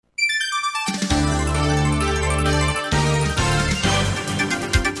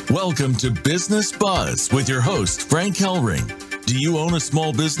Welcome to Business Buzz with your host, Frank Helring. Do you own a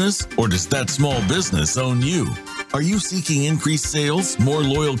small business, or does that small business own you? Are you seeking increased sales, more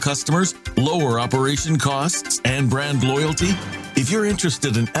loyal customers, lower operation costs, and brand loyalty? If you're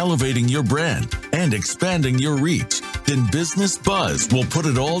interested in elevating your brand and expanding your reach, then Business Buzz will put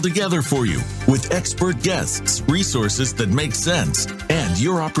it all together for you with expert guests, resources that make sense, and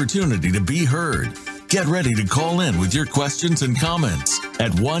your opportunity to be heard. Get ready to call in with your questions and comments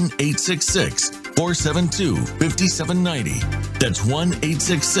at 1-866-472-5790. That's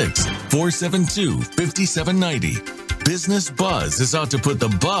 1-866-472-5790. Business Buzz is out to put the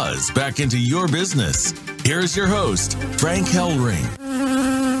buzz back into your business. Here's your host, Frank Helring.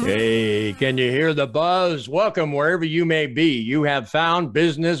 Hey, can you hear the buzz? Welcome wherever you may be. You have found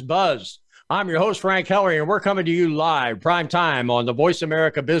Business Buzz. I'm your host, Frank Helring, and we're coming to you live, prime time, on the Voice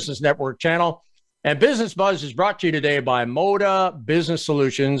America Business Network channel. And Business Buzz is brought to you today by Moda Business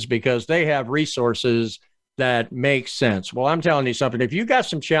Solutions, because they have resources that make sense. Well, I'm telling you something. If you got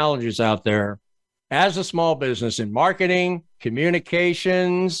some challenges out there as a small business in marketing,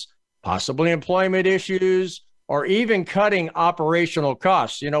 communications, possibly employment issues, or even cutting operational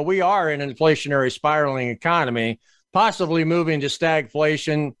costs, we are in an inflationary spiraling economy, possibly moving to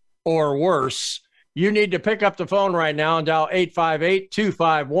stagflation or worse. You need to pick up the phone right now and dial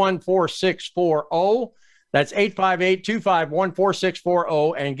 858-251-4640. That's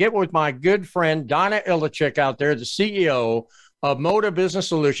 858-251-4640, and get with my good friend Donna Ilichik out there, the CEO of Moda Business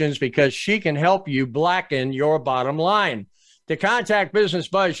Solutions, because she can help you blacken your bottom line. To contact Business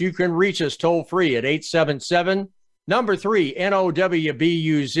Buzz, you can reach us toll free at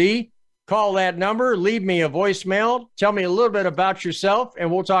 877-NOWBUZ. Call that number, leave me a voicemail, tell me a little bit about yourself,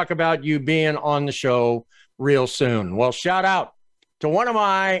 and we'll talk about you being on the show real soon. Well, shout out to one of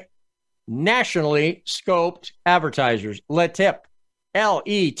my nationally scoped advertisers, Letip,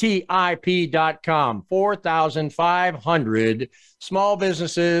 LETIP.com, 4,500 small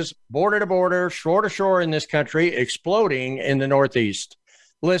businesses, border to border, shore to shore in this country, exploding in the Northeast.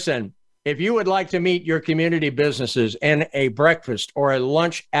 Listen, if you would like to meet your community businesses in a breakfast or a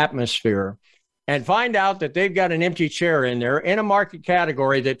lunch atmosphere and find out that they've got an empty chair in there in a market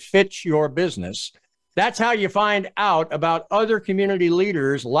category that fits your business, that's how you find out about other community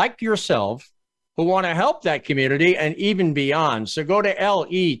leaders like yourself who want to help that community and even beyond. So go to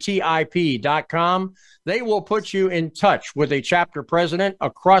LETIP.com. They will put you in touch with a chapter president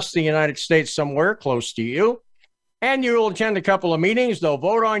across the United States somewhere close to you. And you'll attend a couple of meetings. They'll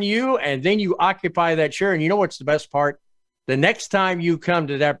vote on you, and then you occupy that chair. And you know what's the best part? The next time you come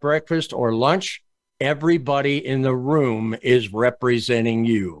to that breakfast or lunch, everybody in the room is representing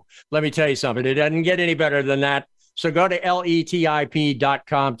you. Let me tell you something. It doesn't get any better than that. So go to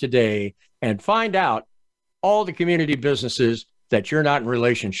LETIP.com today and find out all the community businesses that you're not in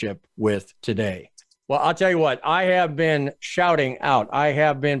relationship with today. Well, I'll tell you what, I have been shouting out, I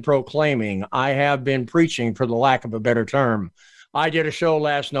have been proclaiming, I have been preaching, for the lack of a better term. I did a show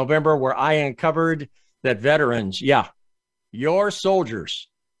last November where I uncovered that veterans, your soldiers,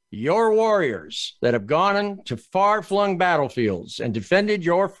 your warriors that have gone to far-flung battlefields and defended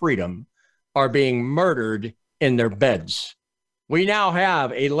your freedom are being murdered in their beds. We now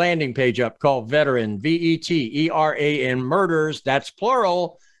have a landing page up called Veteran, VETERAN, murders, that's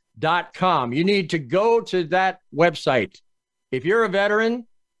plural, .com. You need to go to that website. If you're a veteran,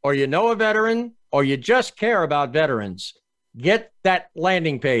 or you know a veteran, or you just care about veterans, get that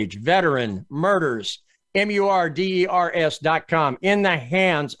landing page, Veteran Murders, MURDERS.com, in the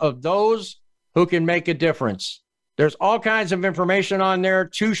hands of those who can make a difference. There's all kinds of information on there.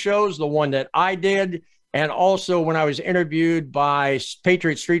 2 shows, the one that I did, and also when I was interviewed by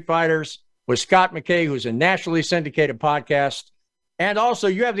Patriot Street Fighters with Scott McKay, who's a nationally syndicated podcast. And also,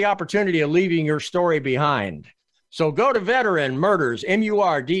 you have the opportunity of leaving your story behind. So go to Veteran Murders,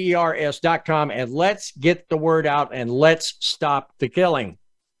 MURDERS.com, and let's get the word out and let's stop the killing.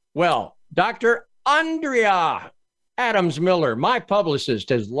 Well, Dr. Andrea Adams-Miller, my publicist,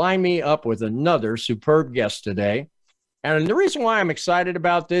 has lined me up with another superb guest today. And the reason why I'm excited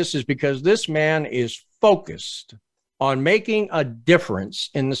about this is because this man is focused on making a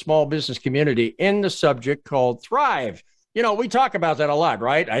difference in the small business community in the subject called Thriv. We talk about that a lot,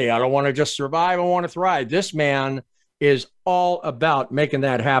 right? Hey, I don't want to just survive. I want to thrive. This man is all about making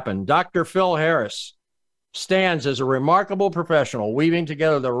that happen. Dr. Phil Harris stands as a remarkable professional, weaving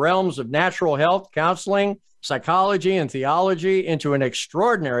together the realms of natural health, counseling, psychology, and theology into an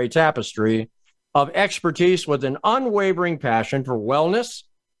extraordinary tapestry of expertise with an unwavering passion for wellness.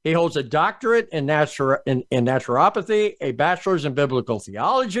 He holds a doctorate in naturopathy, a bachelor's in biblical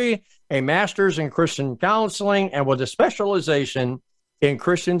theology, a master's in Christian counseling, and with a specialization in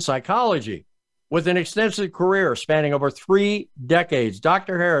Christian psychology. With an extensive career spanning over 3 decades,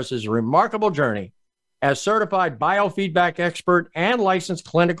 Dr. Harris's remarkable journey as certified biofeedback expert and licensed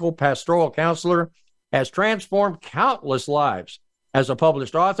clinical pastoral counselor has transformed countless lives. As a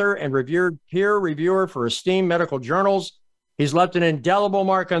published author and revered peer reviewer for esteemed medical journals, he's left an indelible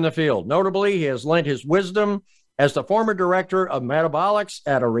mark on the field. Notably, he has lent his wisdom as the former director of metabolics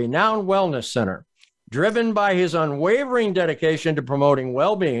at a renowned wellness center. Driven by his unwavering dedication to promoting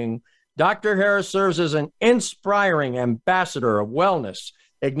well-being, Dr. Harris serves as an inspiring ambassador of wellness,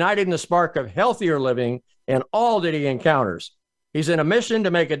 igniting the spark of healthier living in all that he encounters. He's in a mission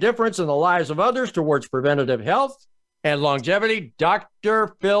to make a difference in the lives of others towards preventative health and longevity.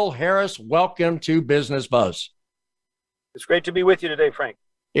 Dr. Phil Harris, welcome to BizZne BuzZ. It's great to be with you today, Frank.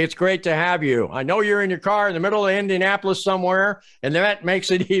 It's great to have you. I know you're in your car in the middle of Indianapolis somewhere, and that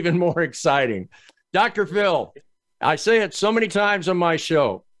makes it even more exciting. Dr. Phil, I say it so many times on my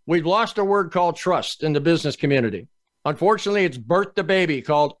show, we've lost a word called trust in the business community. Unfortunately, it's birthed a baby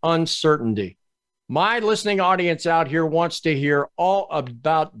called uncertainty. My listening audience out here wants to hear all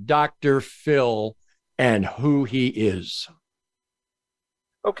about Dr. Phil and who he is.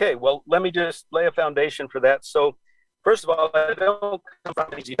 Okay, well, let me just lay a foundation for that. So, first of all, I don't come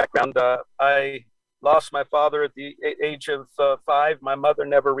from an easy background. I lost my father at the age of 5. My mother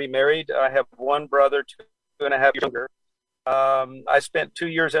never remarried. I have one brother, 2.5 years younger. I spent 2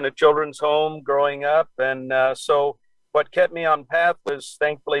 years in a children's home growing up, and so what kept me on path was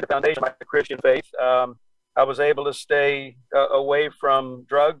thankfully the foundation of my Christian faith. I was able to stay away from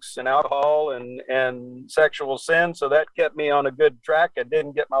drugs and alcohol and sexual sin, so that kept me on a good track. I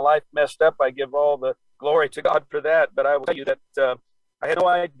didn't get my life messed up. I give all the glory to God for that, but I will tell you that I had no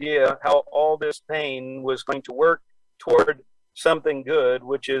idea how all this pain was going to work toward something good,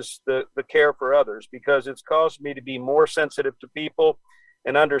 which is the care for others, because it's caused me to be more sensitive to people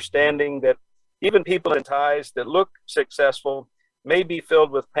and understanding that even people in ties that look successful may be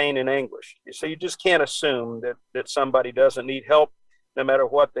filled with pain and anguish. So you just can't assume that somebody doesn't need help, no matter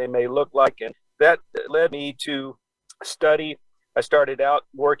what they may look like. And that led me to study. I started out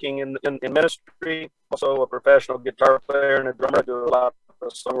working in ministry, also a professional guitar player and a drummer. I do a lot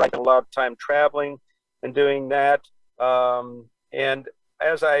of songwriting, a lot of time traveling and doing that. And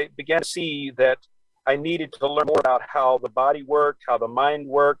as I began to see that I needed to learn more about how the body worked, how the mind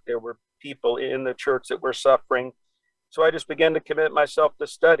worked, there were people in the church that were suffering. So I just began to commit myself to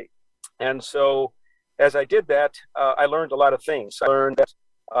study. And so as I did that, I learned a lot of things. I learned that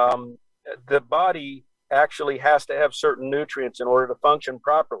the body actually has to have certain nutrients in order to function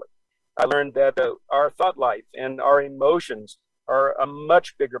properly. I learned that our thought life and our emotions are a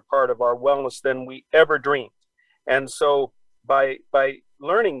much bigger part of our wellness than we ever dreamed. And so by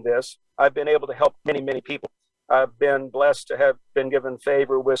learning this, I've been able to help many, many people. I've been blessed to have been given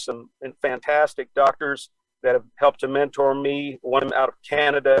favor with some fantastic doctors that have helped to mentor me. One out of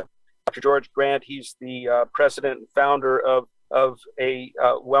Canada, Dr. George Grant. He's the president and founder of a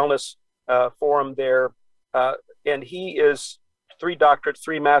wellness forum there. And he is 3 doctorates,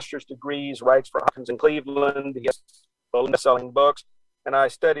 3 master's degrees, writes for Hopkins in Cleveland. He has best-selling books. And I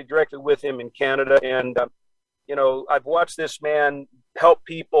studied directly with him in Canada. And, you know, I've watched this man help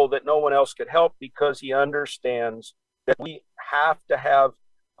people that no one else could help, because he understands that we have to have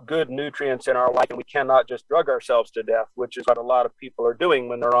good nutrients in our life, and we cannot just drug ourselves to death, which is what a lot of people are doing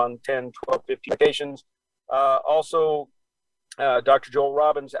when they're on 10, 12, 15 medications. Also, Dr. Joel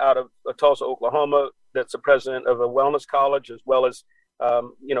Robbins out of Tulsa, Oklahoma, that's the president of a wellness college, as well as,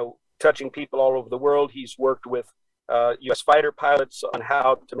 you know, touching people all over the world. He's worked with U.S. fighter pilots on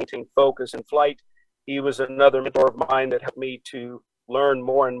how to maintain focus in flight. He was another mentor of mine that helped me to learn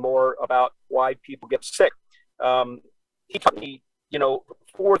more and more about why people get sick. He taught me, you know,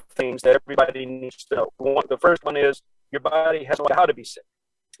 4 things that everybody needs to know. The first one is your body has no idea how to be sick.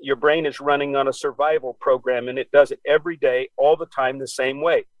 Your brain is running on a survival program, and it does it every day, all the time, the same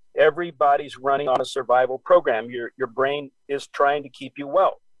way. Everybody's running on a survival program. Your brain is trying to keep you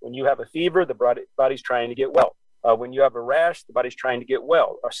well. When you have a fever, the body's trying to get well. When you have a rash, the body's trying to get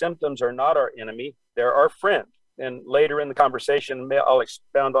well. Our symptoms are not our enemy. They're our friend. And later in the conversation, I'll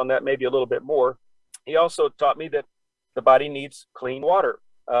expound on that maybe a little bit more. He also taught me that the body needs clean water.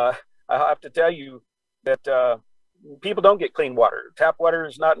 I have to tell you that people don't get clean water. Tap water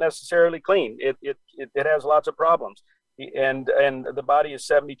is not necessarily clean. It has lots of problems. And the body is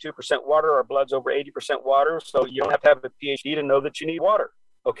 72% water. Our blood's over 80% water. So you don't have to have a PhD to know that you need water.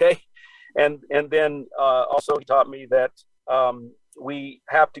 Okay. And then also he taught me that we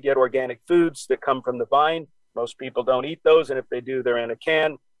have to get organic foods that come from the vine. Most people don't eat those. And if they do, they're in a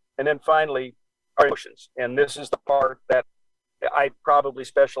can. And then finally, our emotions. And this is the part that I probably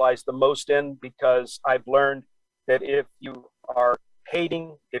specialize the most in, because I've learned that if you are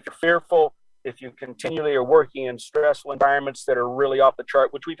hating, if you're fearful, if you continually are working in stressful environments that are really off the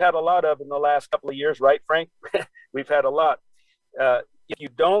chart, which we've had a lot of in the last couple of years, right, Frank? We've had a lot. If you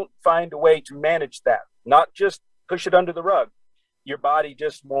don't find a way to manage that, not just push it under the rug, your body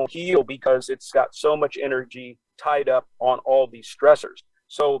just won't heal, because it's got so much energy tied up on all these stressors.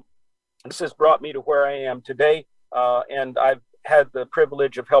 So this has brought me to where I am today. And I've had the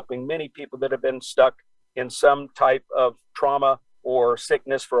privilege of helping many people that have been stuck in some type of trauma or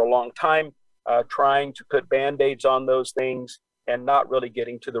sickness for a long time, trying to put Band-Aids on those things and not really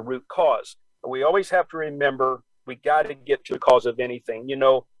getting to the root cause. We always have to remember, we got to get to the cause of anything. You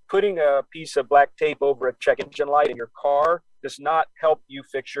know, putting a piece of black tape over a check engine light in your car does not help you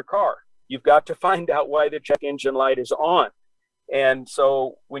fix your car. You've got to find out why the check engine light is on. And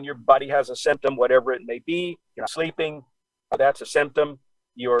so when your body has a symptom, whatever it may be, you're not sleeping, that's a symptom.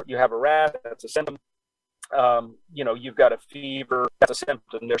 You have a rash, that's a symptom. You know, you've got a fever, that's a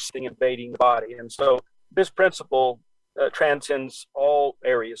symptom. There's something invading the body. And so this principle transcends all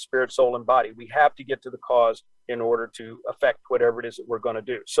areas, spirit, soul, and body. We have to get to the cause in order to affect whatever it is that we're going to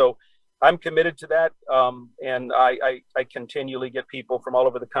do. So I'm committed to that. And I continually get people from all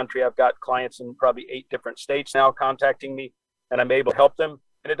over the country. I've got clients in probably 8 different states now contacting me, and I'm able to help them.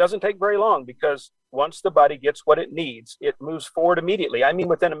 And it doesn't take very long, because once the body gets what it needs, it moves forward immediately. I mean,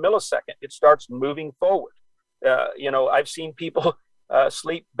 within a millisecond, it starts moving forward. You know, I've seen people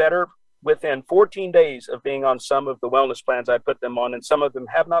sleep better within 14 days of being on some of the wellness plans I put them on, and some of them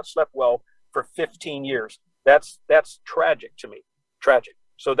have not slept well for 15 years. That's tragic to me, tragic.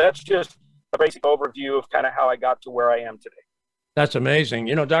 So that's just a basic overview of kind of how I got to where I am today. That's amazing.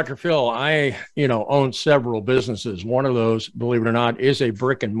 You know, Dr. Phil, I own several businesses. One of those, believe it or not, is a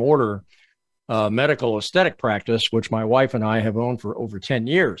brick and mortar medical aesthetic practice, which my wife and I have owned for over 10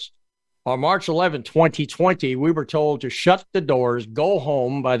 years. On March 11, 2020, we were told to shut the doors, go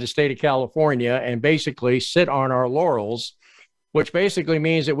home by the state of California, and basically sit on our laurels, which basically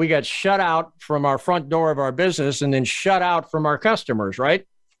means that we got shut out from our front door of our business and then shut out from our customers, right?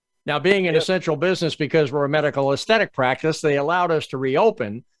 Now, being an essential business, because we're a medical aesthetic practice, they allowed us to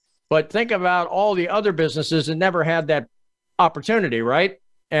reopen. But think about all the other businesses that never had that opportunity, right?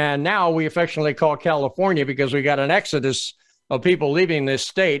 And now we affectionately call California, because we got an exodus of people leaving this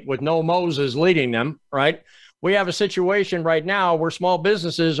state with no Moses leading them, right? We have a situation right now where small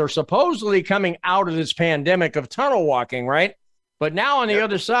businesses are supposedly coming out of this pandemic of tunnel walking, right? But now on the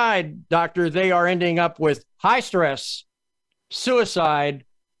other side, doctor, they are ending up with high stress, suicide,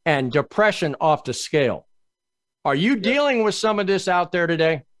 and depression off the scale. Are you dealing with some of this out there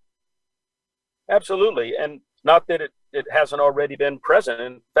today? Absolutely. And not that it hasn't already been present.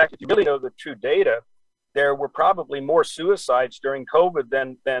 In fact, if you really know the true data, there were probably more suicides during COVID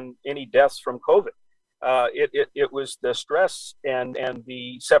than any deaths from COVID. It was the stress and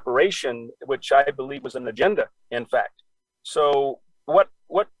the separation, which I believe was an agenda, in fact. So what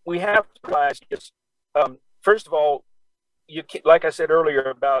we have to realize is, first of all, like I said earlier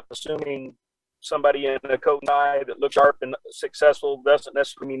about assuming somebody in a coat and tie that looks sharp and successful doesn't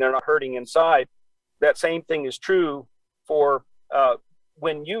necessarily mean they're not hurting inside. That same thing is true for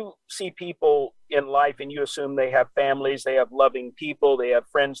when you see people in life and you assume they have families, they have loving people, they have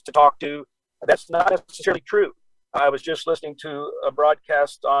friends to talk to. That's not necessarily true. I was just listening to a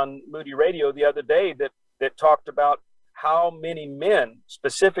broadcast on Moody Radio the other day that talked about how many men,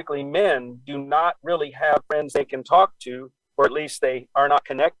 specifically men, do not really have friends they can talk to, or at least they are not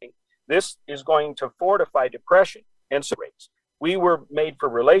connecting. This is going to fortify depression and rates. We were made for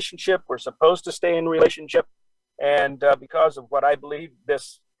relationship. We're supposed to stay in relationship. And because of what I believe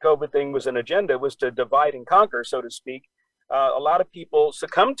this COVID thing was an agenda, was to divide and conquer, so to speak, a lot of people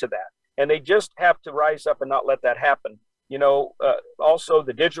succumb to that. And they just have to rise up and not let that happen. You know, also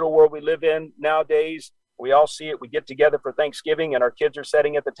the digital world we live in nowadays, we all see it. We get together for Thanksgiving and our kids are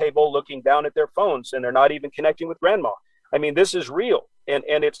sitting at the table looking down at their phones and they're not even connecting with grandma. I mean, this is real and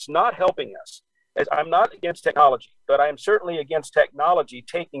it's not helping us. I'm not against technology, but I am certainly against technology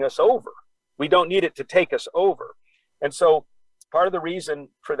taking us over. We don't need it to take us over. And so part of the reason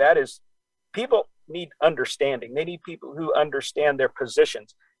for that is people need understanding. They need people who understand their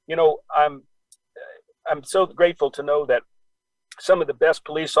positions. You know, I'm so grateful to know that some of the best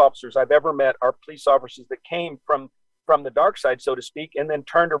police officers I've ever met are police officers that came from the dark side, so to speak, and then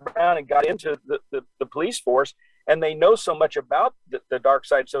turned around and got into the police force. And they know so much about the dark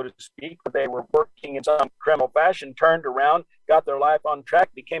side, so to speak, but they were working in some criminal fashion, turned around, got their life on track,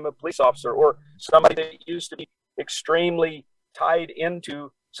 became a police officer, or somebody that used to be extremely tied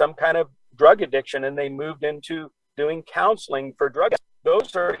into some kind of drug addiction, and they moved into doing counseling for drug addicts.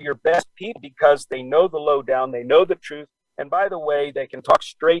 Those are your best people because they know the lowdown, they know the truth. And by the way, they can talk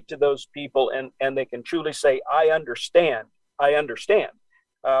straight to those people and they can truly say, I understand. I understand.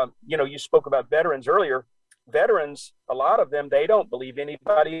 You spoke about veterans earlier. Veterans, a lot of them, they don't believe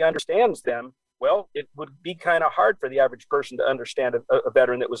anybody understands them. Well, it would be kind of hard for the average person to understand a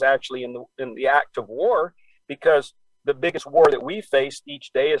veteran that was actually in the act of war, because the biggest war that we face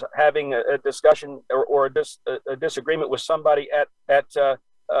each day is having a discussion or a disagreement with somebody at a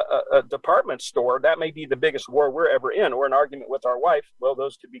department store. That may be the biggest war we're ever in, or an argument with our wife. Well,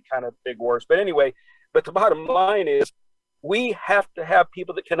 those could be kind of big wars. But anyway, the bottom line is we have to have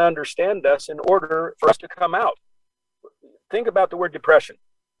people that can understand us in order for us to come out. Think about the word depression.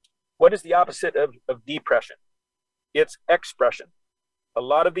 What is the opposite of depression? It's expression. A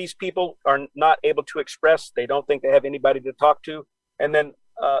lot of these people are not able to express. They don't think they have anybody to talk to. And then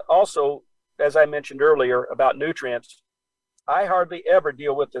also, as I mentioned earlier about nutrients, I hardly ever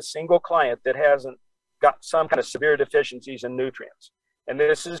deal with a single client that hasn't got some kind of severe deficiencies in nutrients. And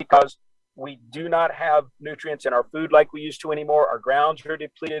this is because we do not have nutrients in our food like we used to anymore. Our grounds are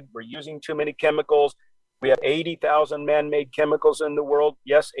depleted. We're using too many chemicals. We have 80,000 man-made chemicals in the world.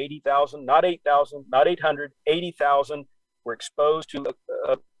 Yes, 80,000, not 8,000, not 800, 80,000. We're exposed to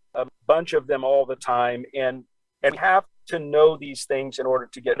a bunch of them all the time. And we have to know these things in order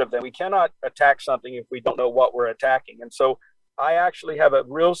to get rid of them. We cannot attack something if we don't know what we're attacking. And so I actually have a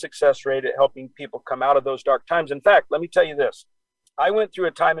real success rate at helping people come out of those dark times. In fact, let me tell you this. I went through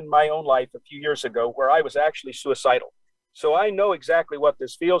a time in my own life a few years ago where I was actually suicidal. So I know exactly what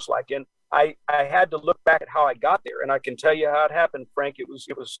this feels like. And I had to look back at how I got there. And I can tell you how it happened, Frank. It was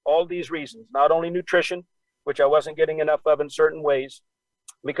all these reasons, not only nutrition, which I wasn't getting enough of in certain ways.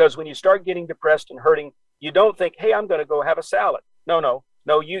 Because when you start getting depressed and hurting, you don't think, hey, I'm going to go have a salad. No,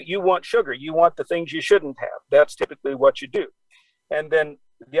 you want sugar. You want the things you shouldn't have. That's typically what you do. And then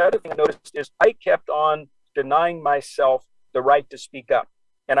the other thing I noticed is I kept on denying myself the right to speak up.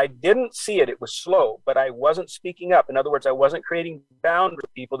 And I didn't see it. It was slow, but I wasn't speaking up. In other words, I wasn't creating boundaries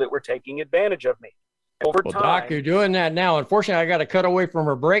with people that were taking advantage of me. Over time, Doc, you're doing that now. Unfortunately, I got to cut away from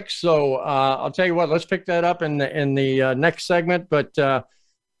our break. So I'll tell you what, let's pick that up in the next segment. But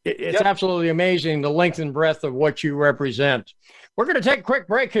it's absolutely amazing, the length and breadth of what you represent. We're going to take a quick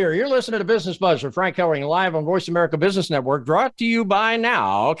break here. You're listening to Business Buzz with Frank Helring, live on Voice America Business Network, brought to you by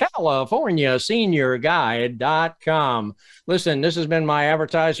now, CaliforniaSeniorGuide.com. Listen, this has been my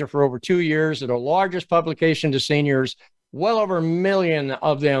advertiser for over 2 years, the largest publication to seniors, well over 1 million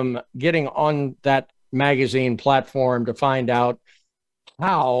of them getting on that magazine platform to find out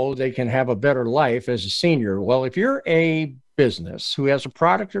how they can have a better life as a senior. Well, if you're a business who has a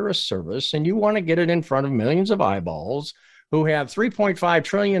product or a service and you want to get it in front of millions of eyeballs who have $3.5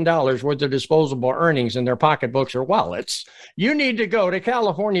 trillion worth of disposable earnings in their pocketbooks or wallets, you need to go to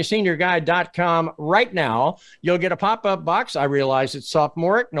CaliforniaSeniorGuide.com right now. You'll get a pop-up box. I realize it's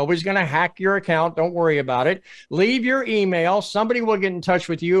sophomoric. Nobody's going to hack your account. Don't worry about it. Leave your email. Somebody will get in touch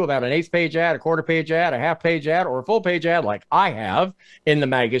with you about an 1/8 page ad, a 1/4 page ad, a 1/2 page ad, or a full page ad like I have in the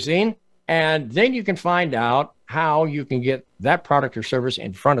magazine. And then you can find out how you can get that product or service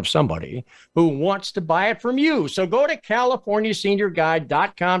in front of somebody who wants to buy it from you. So go to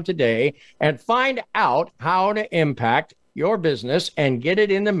CaliforniaSeniorGuide.com today and find out how to impact your business and get it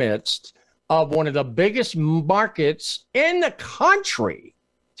in the midst of one of the biggest markets in the country.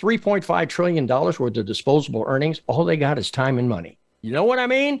 $3.5 trillion worth of disposable earnings. All they got is time and money. You know what I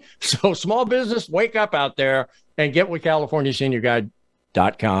mean? So small business, wake up out there and get with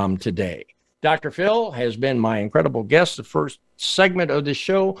CaliforniaSeniorGuide.com today. Dr. Phil has been my incredible guest, the first segment of the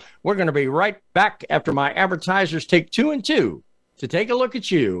show. We're going to be right back after my advertisers take 2 and 2 to take a look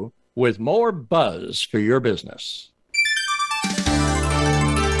at you with more buzz for your business.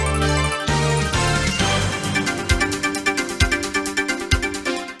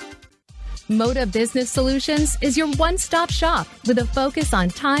 Moda Business Solutions is your one-stop shop with a focus on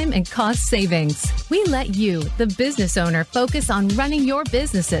time and cost savings. We let you, the business owner, focus on running your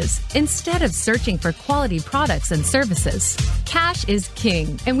businesses instead of searching for quality products and services. Cash is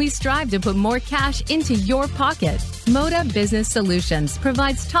king, and we strive to put more cash into your pocket. Moda Business Solutions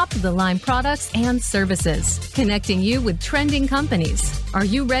provides top-of-the-line products and services, connecting you with trending companies. Are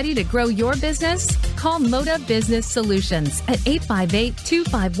you ready to grow your business? Call Moda Business Solutions at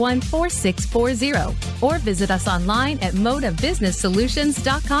 858-251-4640 or visit us online at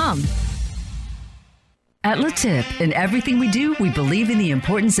modabusinesssolutions.com. At LaTip, in everything we do, we believe in the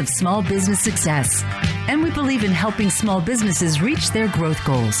importance of small business success. and we believe in helping small businesses reach their growth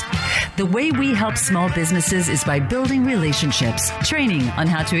goals. The way we help small businesses is by building relationships, training on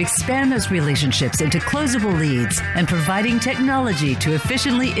how to expand those relationships into closable leads, and providing technology to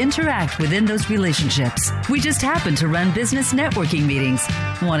efficiently interact within those relationships. We just happen to run business networking meetings.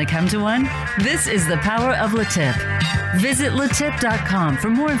 Want to come to one? This is the power of LeTip. Visit letip.com for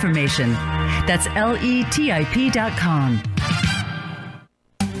more information. That's letip.com.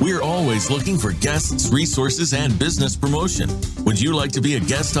 We're always looking for guests, resources, and business promotion. Would you like to be a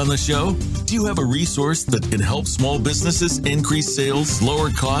guest on the show? Do you have a resource that can help small businesses increase sales, lower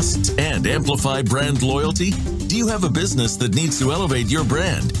costs, and amplify brand loyalty? Do you have a business that needs to elevate your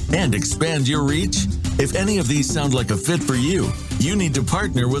brand and expand your reach? If any of these sound like a fit for you, you need to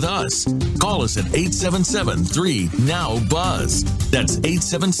partner with us. Call us at 877-3-NOW-BUZZ. That's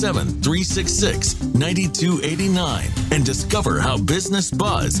 877-366-9289 and discover how Business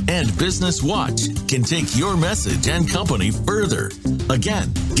Buzz and Business Watch can take your message and company further.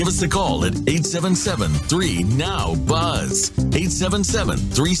 Again, give us a call at 877-3-NOW-BUZZ.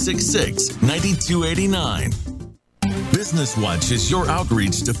 877-366-9289. Business Watch is your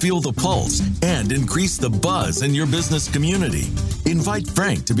outreach to feel the pulse and increase the buzz in your business community. Invite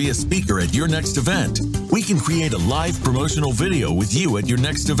Frank to be a speaker at your next event. We can create a live promotional video with you at your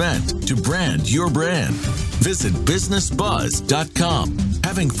next event to brand your brand. Visit businessbuzz.com.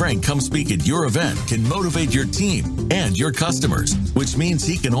 Having Frank come speak at your event can motivate your team and your customers, which means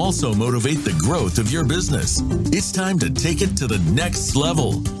he can also motivate the growth of your business. It's time to take it to the next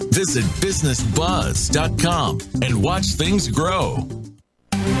level. Visit businessbuzz.com and watch things grow.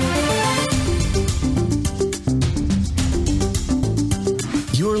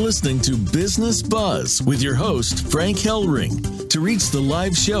 You're listening to Business Buzz with your host, Frank Helring. To reach the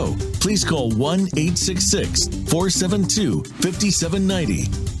live show, please call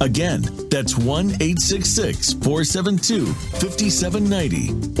 1-866-472-5790. Again, that's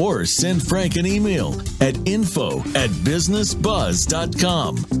 1-866-472-5790. Or send Frank an email at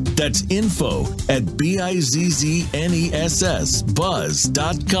info@businessbuzz.com. That's info@BIZZNESS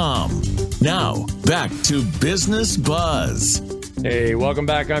buzz.com. Now, back to Business Buzz. Hey, welcome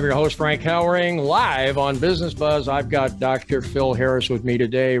back. I'm your host, Frank Helring, live on Business Buzz. I've got Dr. Phil Harris with me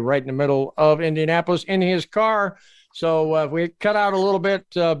today, right in the middle of Indianapolis in his car. So if we cut out a little bit,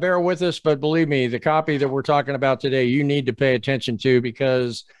 bear with us. But believe me, the copy that we're talking about today, you need to pay attention to,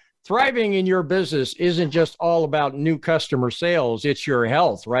 because thriving in your business isn't just all about new customer sales. It's your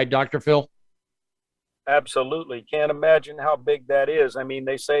health, right, Dr. Phil? Absolutely. Can't imagine how big that is. I mean,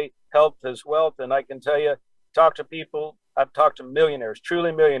 they say health is wealth. And I can tell you, talk to people. I've talked to millionaires,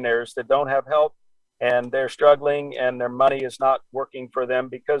 truly millionaires, that don't have health, and they're struggling, and their money is not working for them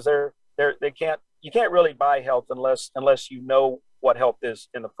because they can't. You can't really buy health unless you know what health is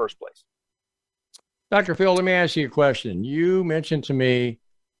in the first place. Dr. Phil, let me ask you a question. You mentioned to me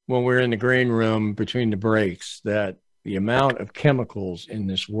when we were in the green room between the breaks that the amount of chemicals in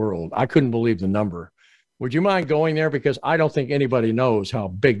this world, I couldn't believe the number. Would you mind going there? Because I don't think anybody knows how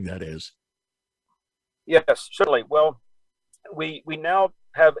big that is. Yes, certainly. Well, we now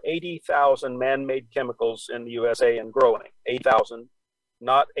have 80,000 man-made chemicals in the USA and growing. 8,000,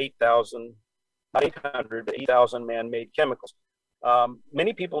 not 8,000, not 800, but 8,000 man-made chemicals.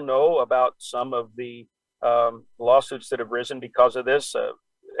 Many people know about some of the lawsuits that have risen because of this.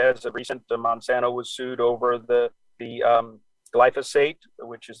 As of recent, Monsanto was sued over the glyphosate,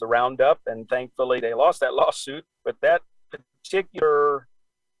 which is the Roundup, and thankfully they lost that lawsuit. But that particular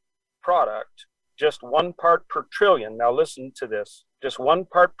product, just 1 part per trillion, now listen to this, just 1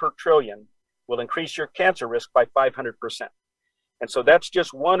 part per trillion will increase your cancer risk by 500%. And so that's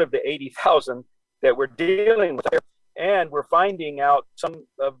just one of the 80,000 that we're dealing with. And we're finding out some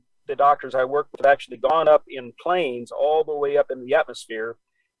of the doctors I work with have actually gone up in planes all the way up in the atmosphere,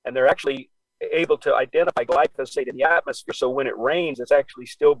 and they're actually able to identify glyphosate in the atmosphere. So when it rains, it's actually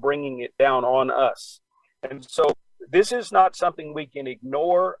still bringing it down on us. And so this is not something we can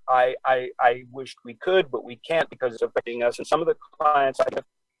ignore. I wished we could, but we can't because it's affecting us. And some of the clients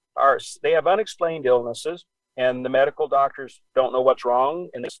they have unexplained illnesses, and the medical doctors don't know what's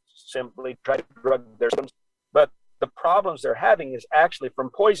wrong, and they simply try to drug their symptoms. But the problems they're having is actually from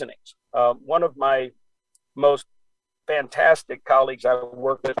poisonings. One of my most fantastic colleagues I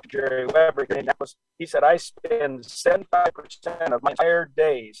work with, Jerry Weber, he said, I spend 75% of my entire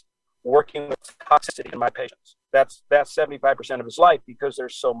days working with toxicity in my patients. That's 75% of his life because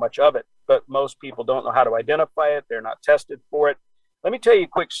there's so much of it. But most people don't know how to identify it. They're not tested for it. Let me tell you a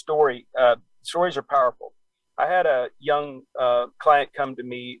quick story. Stories are powerful. I had a young client come to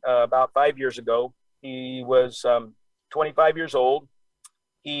me about 5 years ago. He was 25 years old.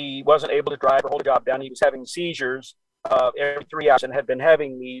 He wasn't able to drive or hold a job down. He was having seizures every 3 hours and had been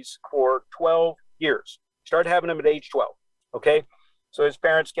having these for 12 years. Started having them at age 12. Okay. So his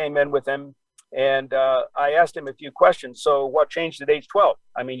parents came in with him, and I asked him a few questions. So what changed at age 12?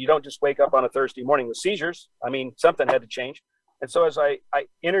 I mean, you don't just wake up on a Thursday morning with seizures. I mean, something had to change. And so as I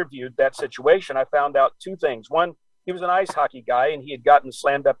interviewed that situation, I found out two things. One, he was an ice hockey guy, and he had gotten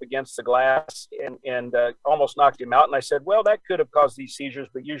slammed up against the glass and almost knocked him out. And I said, well, that could have caused these seizures,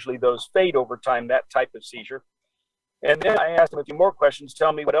 but usually those fade over time, that type of seizure. And then I asked him a few more questions.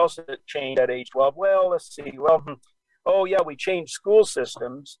 Tell me what else had changed at age 12. Well, let's see. Well, oh, yeah, we changed school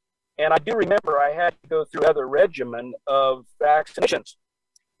systems. And I do remember I had to go through another regimen of vaccinations.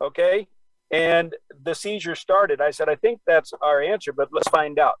 Okay. And the seizure started. I said, I think that's our answer, but let's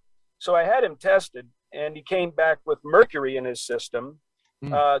find out. So I had him tested, and he came back with mercury in his system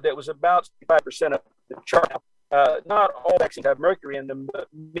that was about 65% of the chart. Not all vaccines have mercury in them, but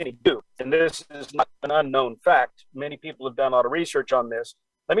many do. And this is not an unknown fact. Many people have done a lot of research on this.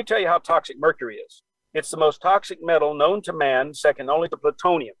 Let me tell you how toxic mercury is. It's the most toxic metal known to man, second only to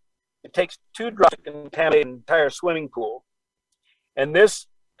plutonium. It takes 2 drops to contaminate an entire swimming pool. And this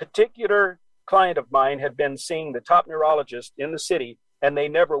particular client of mine had been seeing the top neurologist in the city, and they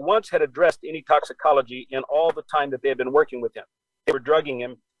never once had addressed any toxicology in all the time that they had been working with him. They were drugging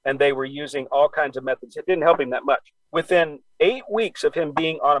him, and they were using all kinds of methods. It didn't help him that much. Within 8 weeks of him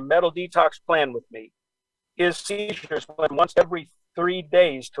being on a metal detox plan with me, his seizures went once every 3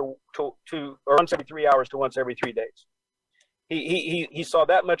 days or once every 3 hours to once every 3 days. He saw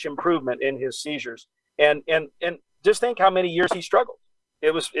that much improvement in his seizures, and just think how many years he struggled.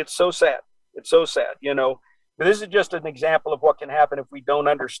 It's so sad. It's so sad, you know. But this is just an example of what can happen if we don't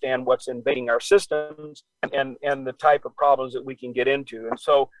understand what's invading our systems and the type of problems that we can get into. And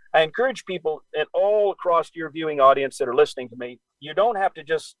so I encourage people and all across your viewing audience that are listening to me, you don't have to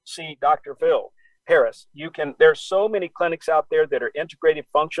just see Dr. Phil Harris. There's so many clinics out there that are integrative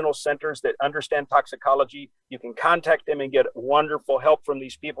functional centers that understand toxicology. You can contact them and get wonderful help from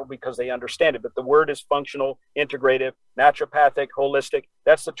these people because they understand it. But the word is functional, integrative, naturopathic, holistic.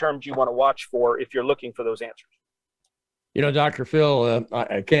 That's the terms you want to watch for if you're looking for those answers. You know, Dr. Phil,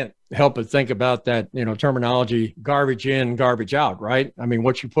 I can't help but think about that, terminology, garbage in, garbage out, right? I mean,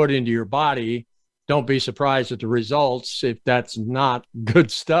 what you put into your body, don't be surprised at the results if that's not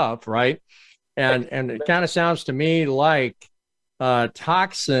good stuff, right? And it kind of sounds to me like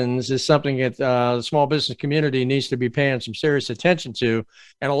toxins is something that the small business community needs to be paying some serious attention to.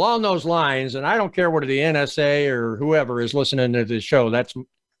 And along those lines, and I don't care whether the NSA or whoever is listening to this show, that's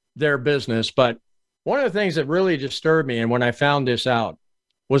their business. But one of the things that really disturbed me, and when I found this out,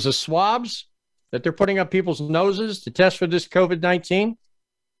 was the swabs that they're putting up people's noses to test for this COVID-19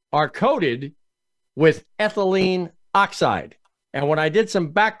 are coated with ethylene oxide. And when I did some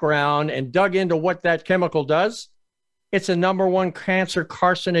background and dug into what that chemical does, it's a #1 cancer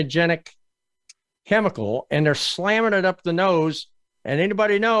carcinogenic chemical, and they're slamming it up the nose. And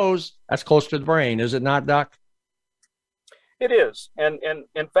anybody knows that's close to the brain, is it not, Doc? It is. And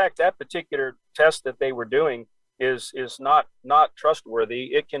in fact, that particular test that they were doing is not trustworthy.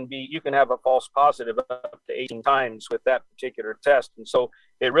 It can be, you can have a false positive up to 18 times with that particular test. And so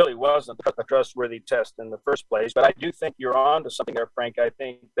it really wasn't a trustworthy test in the first place. But I do think you're on to something there, Frank. I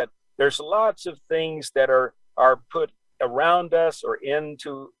think that there's lots of things that are put around us or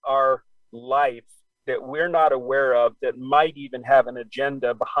into our life that we're not aware of that might even have an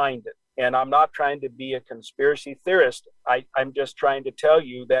agenda behind it. And I'm not trying to be a conspiracy theorist. I'm just trying to tell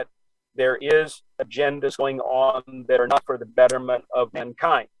you that there is agendas going on that are not for the betterment of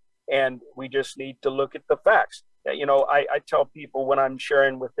mankind. And we just need to look at the facts. You know, I tell people when I'm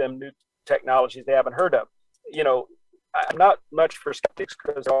sharing with them new technologies they haven't heard of, I'm not much for skeptics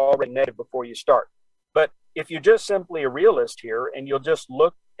because they're already negative before you start. But if you're just simply a realist here and you'll just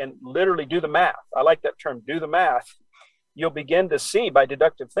look and literally do the math, I like that term, do the math, you'll begin to see by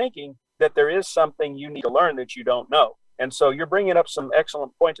deductive thinking that there is something you need to learn that you don't know. And so you're bringing up some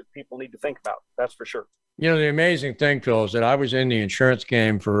excellent points that people need to think about. That's for sure. You know, the amazing thing, Phil, is that I was in the insurance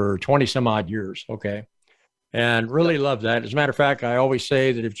game for 20 some odd years. Okay. And really love that. As a matter of fact, I always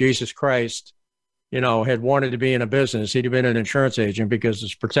say that if Jesus Christ, had wanted to be in a business, he'd have been an insurance agent because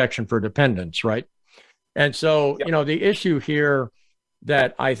it's protection for dependents. Right. And so, Yep. The issue here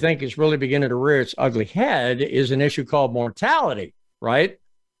that I think is really beginning to rear its ugly head is an issue called mortality. Right.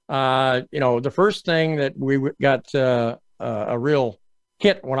 The first thing that we got a real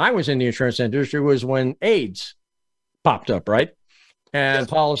hit when I was in the insurance industry was when AIDS popped up, right? And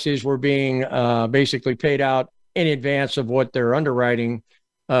policies were being basically paid out in advance of what their underwriting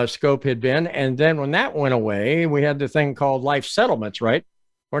scope had been. And then when that went away, we had the thing called life settlements, right?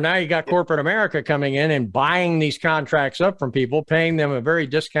 Well, now you got corporate America coming in and buying these contracts up from people, paying them a very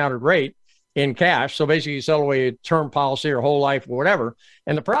discounted rate in cash. So basically you sell away a term policy or whole life or whatever.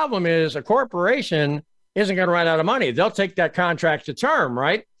 And the problem is a corporation isn't going to run out of money. They'll take that contract to term,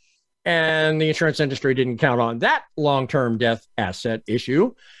 right? And the insurance industry didn't count on that long-term death asset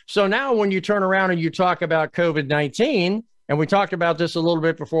issue. So now when you turn around and you talk about COVID-19, and we talked about this a little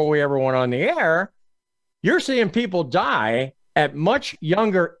bit before we ever went on the air, you're seeing people die at much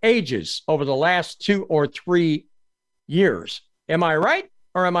younger ages over the last 2 or 3 years. Am I right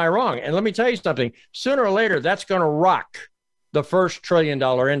or am I wrong? And let me tell you something, sooner or later, that's going to rock the first $1 trillion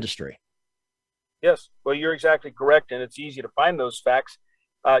industry. Yes, well, you're exactly correct. And it's easy to find those facts.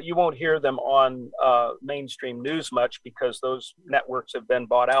 You won't hear them on mainstream news much because those networks have been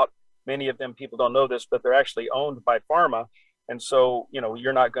bought out. Many of them, people don't know this, but they're actually owned by pharma. And so,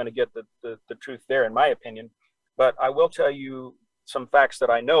 you're not going to get the truth there, in my opinion. But I will tell you some facts that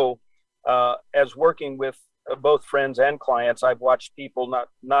I know. As working with both friends and clients, I've watched people,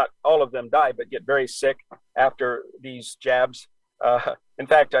 not all of them die, but get very sick after these jabs. In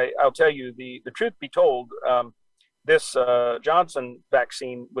fact, I'll tell you, the truth be told, this Johnson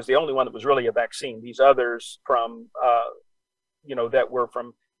vaccine was the only one that was really a vaccine. These others from, that were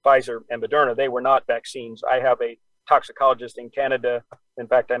from Pfizer and Moderna, they were not vaccines. I have a toxicologist in Canada. In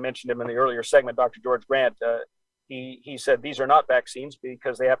fact, I mentioned him in the earlier segment, Dr. George Grant. He said these are not vaccines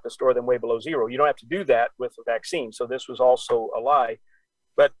because they have to store them way below zero. You don't have to do that with a vaccine. So this was also a lie.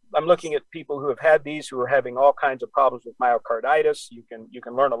 But I'm looking at people who have had these, who are having all kinds of problems with myocarditis. You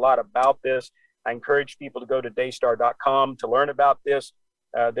can learn a lot about this. I encourage people to go to daystar.com to learn about this.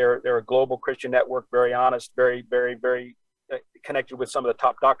 They're a global Christian network, very honest, very, very, very connected with some of the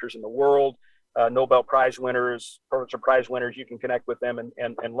top doctors in the world, Nobel Prize winners, Pulitzer Prize winners. You can connect with them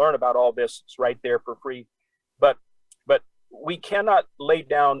and learn about all this. It's right there for free. But we cannot lay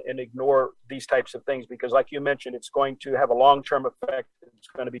down and ignore these types of things because, like you mentioned, it's going to have a long-term effect. It's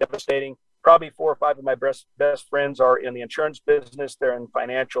going to be devastating. Probably 4 or 5 of my best friends are in the insurance business. They're in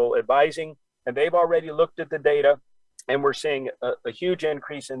financial advising, and they've already looked at the data, and we're seeing a huge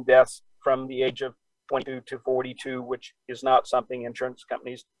increase in deaths from the age of 22 to 42, which is not something insurance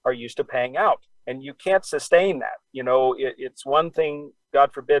companies are used to paying out. And you can't sustain that. It's one thing,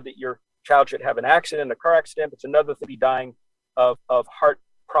 God forbid, that your child should have an accident, a car accident. It's another thing to be dying of heart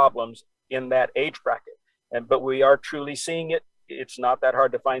problems in that age bracket. But we are truly seeing it. It's not that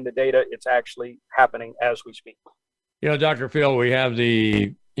hard to find the data. It's actually happening as we speak. Dr. Phil, we have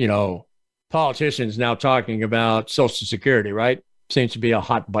the, politicians now talking about Social Security, right? Seems to be a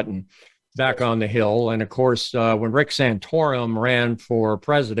hot button back on the Hill. And of course, when Rick Santorum ran for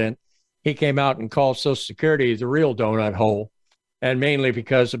president, he came out and called Social Security the real donut hole. And mainly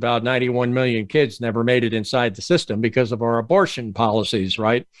because about 91 million kids never made it inside the system because of our abortion policies,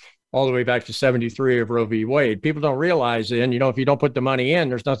 right? All the way back to 73 of Roe v. Wade. People don't realize then, if you don't put the money in,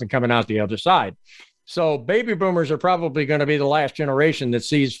 there's nothing coming out the other side. So baby boomers are probably going to be the last generation that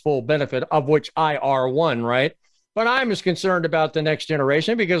sees full benefit, of which I are one, right? But I'm as concerned about the next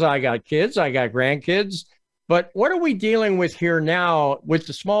generation because I got kids, I got grandkids. But what are we dealing with here now with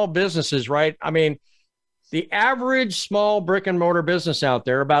the small businesses, right? I mean, the average small brick and mortar business out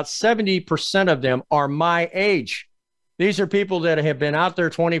there, about 70% of them are my age. These are people that have been out there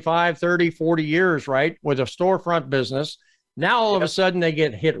 25, 30, 40 years, right, with a storefront business. Now, all of a sudden, they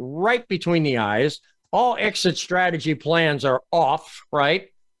get hit right between the eyes. All exit strategy plans are off, right?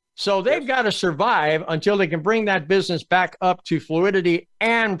 So they've got to survive until they can bring that business back up to fluidity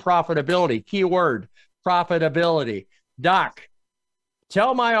and profitability. Keyword, profitability. Doc,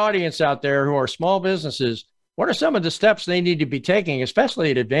 tell my audience out there who are small businesses, what are some of the steps they need to be taking,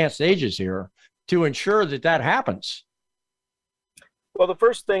 especially at advanced ages here, to ensure that that happens? Well, the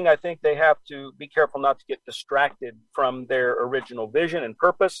first thing, I think they have to be careful not to get distracted from their original vision and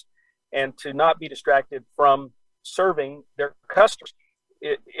purpose, and to not be distracted from serving their customers.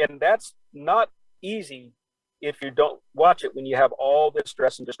 And that's not easy if you don't watch it when you have all this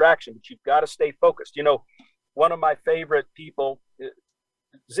stress and distraction, but you've got to stay focused. One of my favorite people,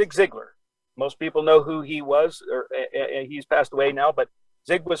 Zig Ziglar. Most people know who he was, and he's passed away now, but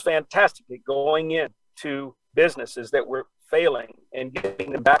Zig was fantastic at going into businesses that were failing and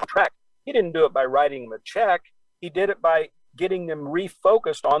getting them back on track. He didn't do it by writing them a check. He did it by getting them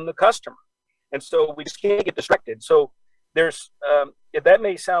refocused on the customer. And so we just can't get distracted. So there's, that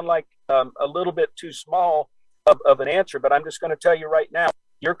may sound like a little bit too small of an answer, but I'm just going to tell you right now,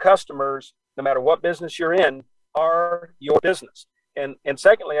 your customers, no matter what business you're in, are your business. And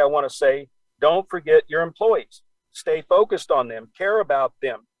secondly, I want to say, don't forget your employees. Stay focused on them, care about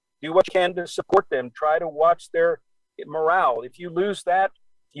them, do what you can to support them, try to watch their morale. If you lose that,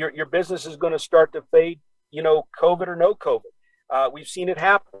 your business is going to start to fade, COVID or no COVID. We've seen it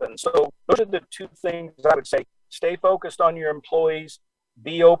happen. So those are the two things I would say. Stay focused on your employees,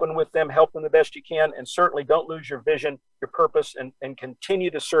 be open with them, help them the best you can, and certainly don't lose your vision, your purpose, and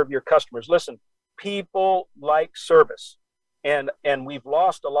continue to serve your customers. Listen, people like service, and we've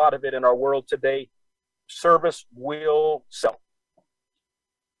lost a lot of it in our world today. Service will sell.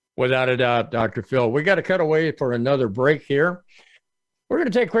 Without a doubt, Dr. Phil. We got to cut away for another break here. We're going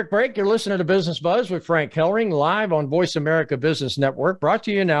to take a quick break. You're listening to Business Buzz with Frank Helring, live on Voice America Business Network, brought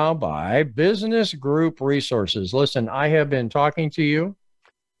to you now by Business Group Resources. Listen, I have been talking to you.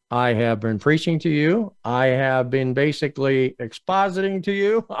 I have been preaching to you. I have been basically expositing to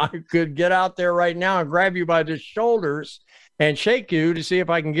you. I could get out there right now and grab you by the shoulders and shake you to see if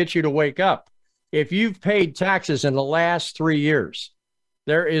I can get you to wake up. If you've paid taxes in the last 3 years,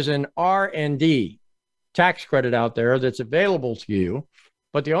 there is an R&D tax credit out there that's available to you.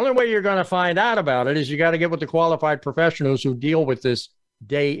 But the only way you're going to find out about it is you got to get with the qualified professionals who deal with this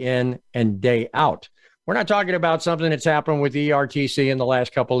day in and day out. We're not talking about something that's happened with the ERTC in the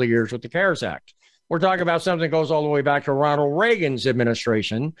last couple of years with the CARES Act. We're talking about something that goes all the way back to Ronald Reagan's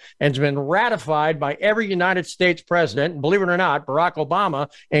administration and has been ratified by every United States president. And believe it or not, Barack Obama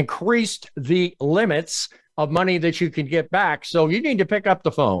increased the limits of money that you can get back. So you need to pick up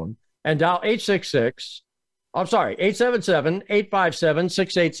the phone and dial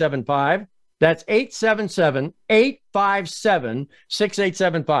 877-857-6875. That's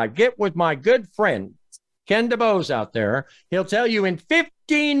 877-857-6875. Get with my good friend, Ken DeBose out there. He'll tell you in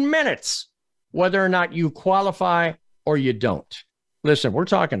 15 minutes whether or not you qualify or you don't. Listen, we're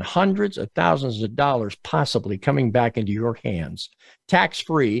talking hundreds of thousands of dollars possibly coming back into your hands,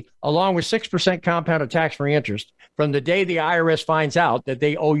 tax-free, along with 6% compounded tax-free interest from the day the IRS finds out that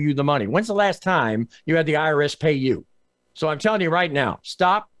they owe you the money. When's the last time you had the IRS pay you? So I'm telling you right now,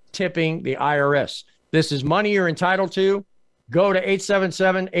 stop tipping the IRS. This is money you're entitled to. Go to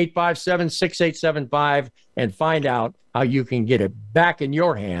 877-857-6875 and find out how you can get it back in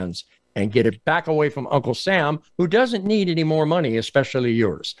your hands and get it back away from Uncle Sam, who doesn't need any more money, especially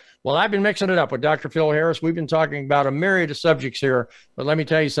yours. Well, I've been mixing it up with Dr. Phil Harris. We've been talking about a myriad of subjects here, but let me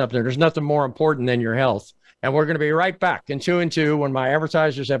tell you something. There's nothing more important than your health. And we're going to be right back in 2 and 2 when my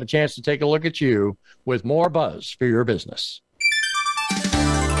advertisers have a chance to take a look at you with more buzz for your business.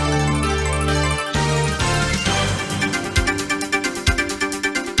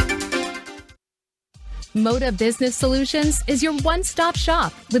 Moda Business Solutions is your one-stop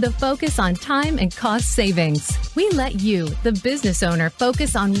shop with a focus on time and cost savings. We let you, the business owner,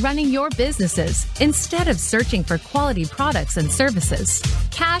 focus on running your businesses instead of searching for quality products and services.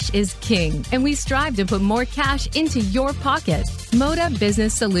 Cash is king, and we strive to put more cash into your pocket. Moda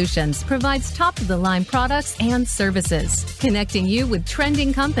Business Solutions provides top-of-the-line products and services, connecting you with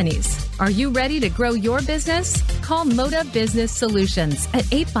trending companies. Are you ready to grow your business? Call Moda Business Solutions at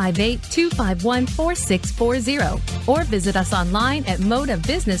 858-251-4640 or visit us online at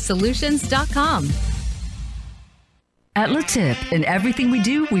modabusinesssolutions.com. At LaTip, in everything we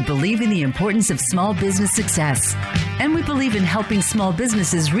do, we believe in the importance of small business success. And we believe in helping small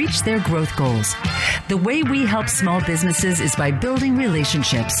businesses reach their growth goals. The way we help small businesses is by building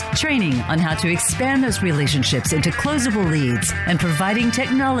relationships, training on how to expand those relationships into closable leads, and providing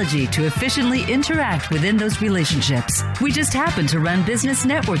technology to efficiently interact within those relationships. We just happen to run business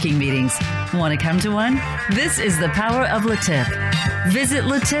networking meetings. Want to come to one? This is the power of LaTip. Visit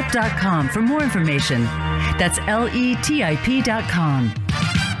latip.com for more information. That's LETIP.com.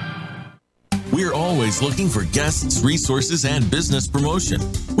 We're always looking for guests, resources, and business promotion.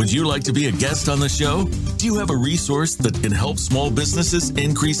 Would you like to be a guest on the show? Do you have a resource that can help small businesses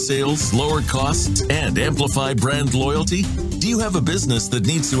increase sales, lower costs, and amplify brand loyalty? Do you have a business that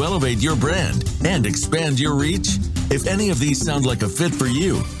needs to elevate your brand and expand your reach? If any of these sound like a fit for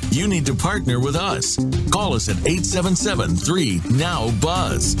you, you need to partner with us. Call us at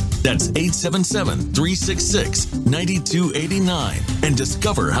 877-3-NOW-BUZZ. That's 877-366-9289 and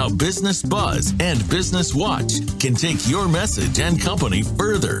discover how Business Buzz and Business Watch can take your message and company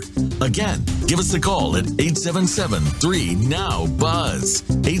further. Again, give us a call at 877-3-NOW-BUZZ.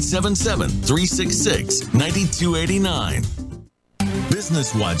 877-366-9289.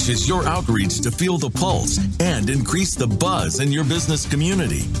 Business Watch is your outreach to feel the pulse and increase the buzz in your business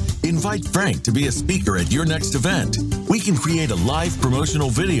community. Invite Frank to be a speaker at your next event. We can create a live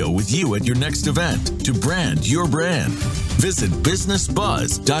promotional video with you at your next event to brand your brand. Visit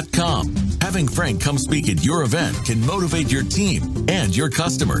BizNessBuzz.com. Having Frank come speak at your event can motivate your team and your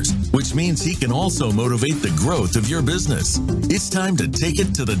customers. which means he can also motivate the growth of your business. It's time to take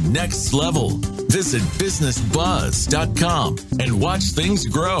it to the next level. Visit businessbuzz.com and watch things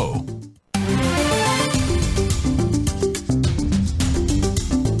grow.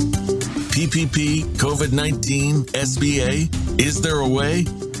 PPP, COVID-19, SBA, is there a way?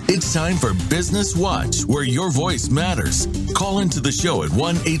 It's time for Business Watch, where your voice matters. Call into the show at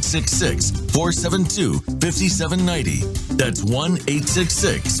 1-866-472-5790. That's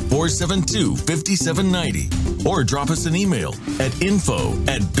 1-866-472-5790. Or drop us an email at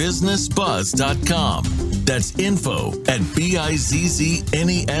info@businessbuzz.com. That's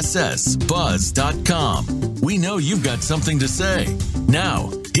info@BIZZNESS buzz.com. We know you've got something to say. Now,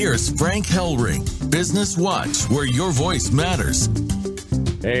 here's Frank Helring, Business Watch, where your voice matters.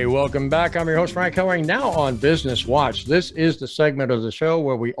 Hey, welcome back. I'm your host, Frank Helring, now on Business Watch. This is the segment of the show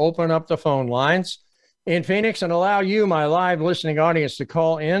where we open up the phone lines in Phoenix and allow you, my live listening audience, to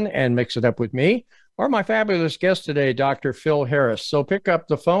call in and mix it up with me or my fabulous guest today, Dr. Phil Harris. So pick up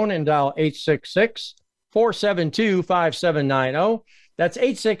the phone and dial 866-472-5790. That's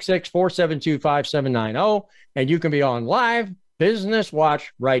 866-472-5790. And you can be on live Business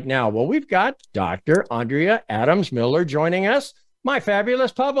Watch right now. Well, we've got Dr. Andrea Adams-Miller joining us, my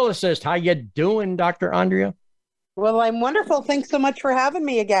fabulous publicist. How you doing, Dr. Andrea? Well, I'm wonderful. Thanks so much for having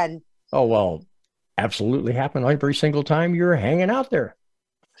me again. Oh, well, absolutely happen every single time you're hanging out there.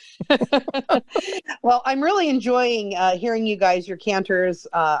 Well, I'm really enjoying hearing you guys, your canters.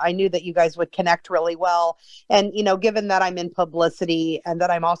 I knew that you guys would connect really well. And, given that I'm in publicity and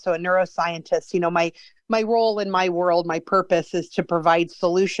that I'm also a neuroscientist, my role in my world, my purpose is to provide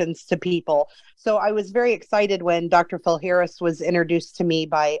solutions to people. So I was very excited when Dr. Phil Harris was introduced to me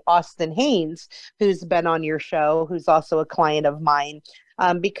by Austin Haynes, who's been on your show, who's also a client of mine.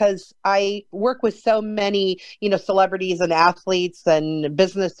 Because I work with so many, celebrities and athletes and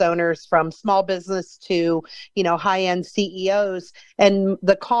business owners, from small business to, high-end CEOs. And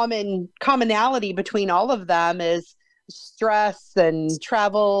the commonality between all of them is stress and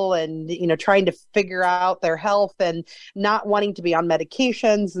travel and, trying to figure out their health and not wanting to be on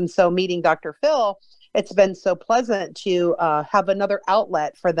medications. And so meeting Dr. Phil, it's been so pleasant to have another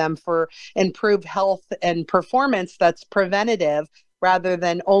outlet for them for improved health and performance that's preventative rather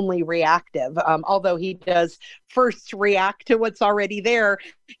than only reactive. Although he does first react to what's already there,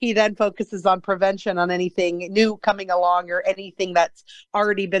 he then focuses on prevention on anything new coming along or anything that's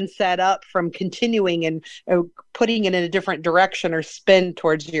already been set up from continuing and putting it in a different direction or spin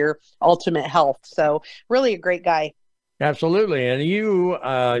towards your ultimate health. So really a great guy. Absolutely. And you,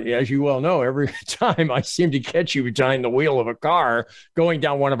 as you well know, every time I seem to catch you behind the wheel of a car going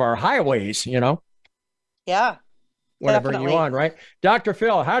down one of our highways, Yeah. Want to bring you on, right? Dr.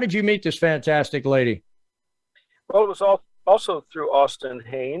 Phil, how did you meet this fantastic lady? Well, it was also through Austin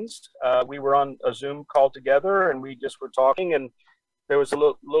Haynes. We were on a Zoom call together, and we just were talking, and there was a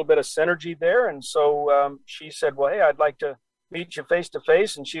little bit of synergy there. And so she said, well, hey, I'd like to meet you face to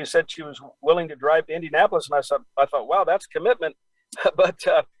face. And she said she was willing to drive to Indianapolis. And I thought, wow, that's commitment. But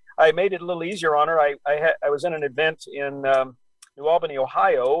I made it a little easier on her. I was in an event in New Albany,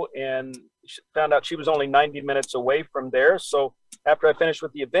 Ohio, and found out she was only 90 minutes away from there. So after I finished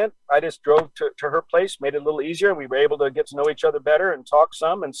with the event, I just drove to her place, made it a little easier. We were able to get to know each other better and talk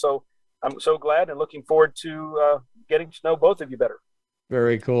some. And so I'm so glad and looking forward to getting to know both of you better.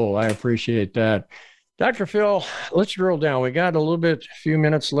 Very cool. I appreciate that. Dr. Phil, let's drill down. We got a few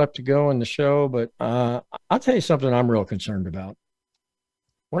minutes left to go in the show, but I'll tell you something I'm real concerned about.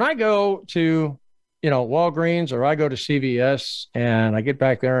 When I go to Walgreens, or I go to CVS and I get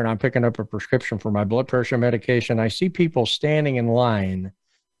back there and I'm picking up a prescription for my blood pressure medication, I see people standing in line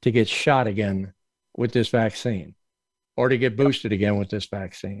to get shot again with this vaccine or to get boosted again with this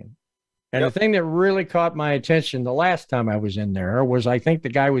vaccine. And The thing that really caught my attention the last time I was in there was I think the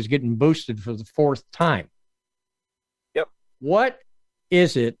guy was getting boosted for the fourth time. Yep. What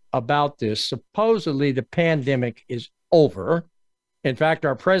is it about this? Supposedly the pandemic is over. In fact,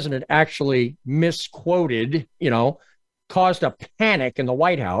 our president actually misquoted, caused a panic in the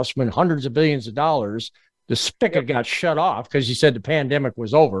White House when hundreds of billions of dollars, the spigot got shut off because he said the pandemic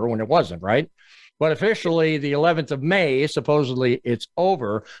was over when it wasn't, right? But officially, the 11th of May, supposedly it's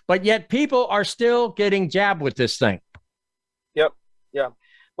over, but yet people are still getting jabbed with this thing. Yep. Yeah.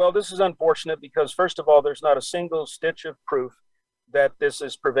 Well, this is unfortunate because, first of all, there's not a single stitch of proof that this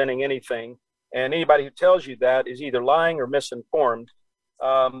is preventing anything. And anybody who tells you that is either lying or misinformed.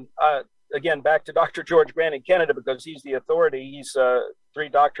 Again, back to Dr. George Grant in Canada, because he's the authority. He's 3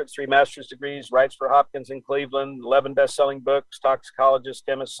 doctorates, 3 master's degrees, writes for Hopkins in Cleveland, 11 best-selling books, toxicologist,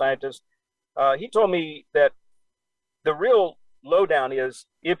 chemist, scientist. He told me that the real lowdown is,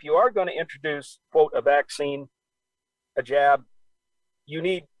 if you are going to introduce, quote, a vaccine, a jab, you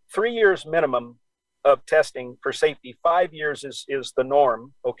need 3 years minimum of testing for safety. 5 years is the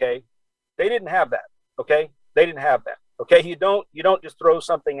norm. Okay. They didn't have that. Okay. They didn't have that. Okay. You don't just throw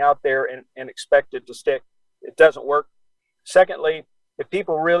something out there and expect it to stick. It doesn't work. Secondly, if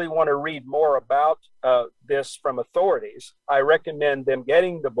people really want to read more about this from authorities, I recommend them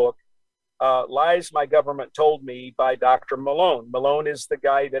getting the book, Lies My Government Told Me by Dr. Malone. Malone is the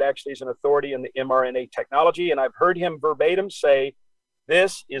guy that actually is an authority in the mRNA technology. And I've heard him verbatim say,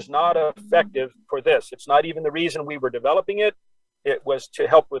 this is not effective for this. It's not even the reason we were developing it. It was to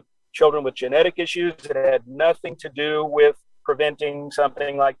help with children with genetic issues. It had nothing to do with preventing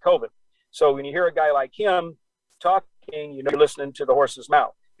something like COVID. So when you hear a guy like him talking, you're listening to the horse's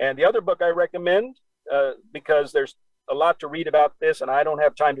mouth. And the other book I recommend, because there's a lot to read about this, and I don't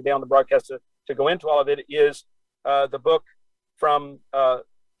have time today on the broadcast to go into all of it, is the book from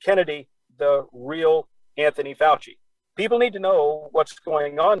Kennedy, The Real Anthony Fauci. People need to know what's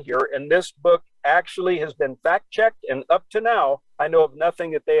going on here, and this book actually has been fact-checked, and up to now, I know of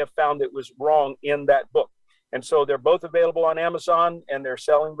nothing that they have found that was wrong in that book. And so they're both available on Amazon, and they're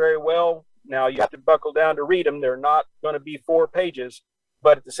selling very well. Now, you have to buckle down to read them. They're not going to be 4 pages,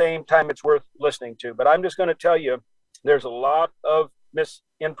 but at the same time, it's worth listening to. But I'm just going to tell you, there's a lot of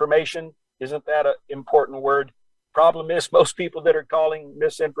misinformation. Isn't that an important word? Problem is, most people that are calling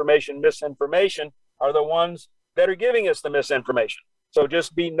misinformation are the ones that are giving us the misinformation. So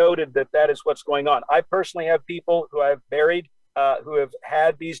just be noted that that is what's going on. I personally have people who I've buried who have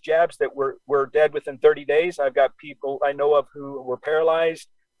had these jabs that were dead within 30 days. I've got people I know of who were paralyzed.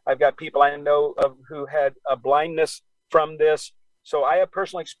 I've got people I know of who had a blindness from this. So I have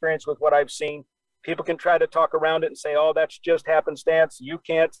personal experience with what I've seen. People can try to talk around it and say, oh, that's just happenstance. You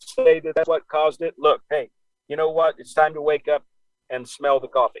can't say that that's what caused it. Look, hey, you know what? It's time to wake up and smell the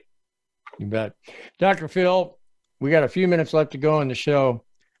coffee. You bet. Dr. Phil, we got a few minutes left to go in the show.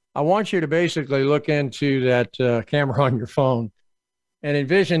 I want you to basically look into that camera on your phone and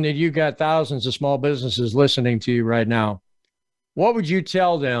envision that you've got thousands of small businesses listening to you right now. What would you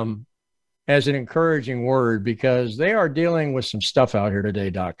tell them as an encouraging word? Because they are dealing with some stuff out here today,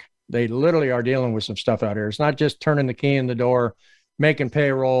 Doc. They literally are dealing with some stuff out here. It's not just turning the key in the door, making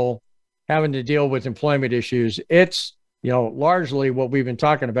payroll, having to deal with employment issues. It's, largely what we've been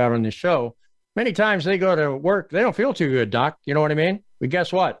talking about on this show. Many times they go to work, they don't feel too good, Doc. You know what I mean? But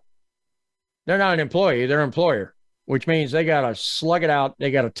guess what? They're not an employee, they're an employer, which means they got to slug it out. They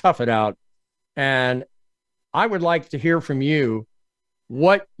got to tough it out. And I would like to hear from you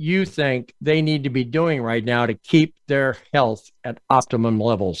what you think they need to be doing right now to keep their health at optimum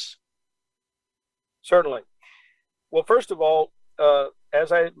levels. Certainly. Well, first of all,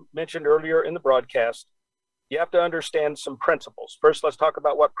 as I mentioned earlier in the broadcast, you have to understand some principles. First, let's talk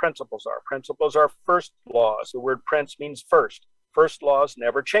about what principles are. Principles are first laws. The word prince means first. First laws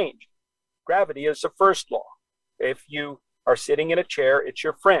never change. Gravity is the first law. If you are sitting in a chair, it's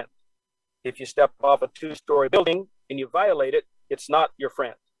your friend. If you step off a 2-story building and you violate it, it's not your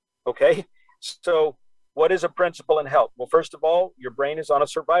friend. Okay? So what is a principle in health? Well, first of all, your brain is on a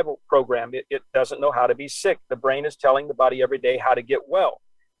survival program. It doesn't know how to be sick. The brain is telling the body every day how to get well.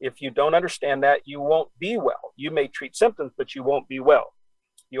 If you don't understand that, you won't be well. You may treat symptoms, but you won't be well.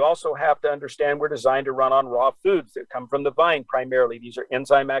 You also have to understand we're designed to run on raw foods that come from the vine primarily. These are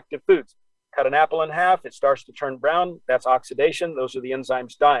enzyme active foods. Cut an apple in half, it starts to turn brown. That's oxidation. Those are the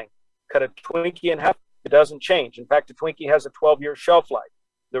enzymes dying. Cut a Twinkie in half, it doesn't change. In fact, a Twinkie has a 12-year shelf life.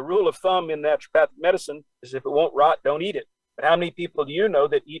 The rule of thumb in naturopathic medicine is if it won't rot, don't eat it. But how many people do you know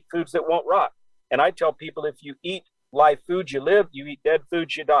that eat foods that won't rot? And I tell people, if you eat live foods, you live. You eat dead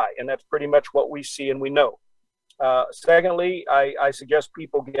foods, you die. And that's pretty much what we see and we know. Secondly, I suggest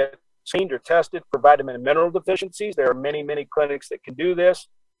people get seen or tested for vitamin and mineral deficiencies. There are many, many clinics that can do this.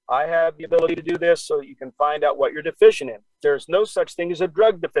 I have the ability to do this so that you can find out what you're deficient in. There's no such thing as a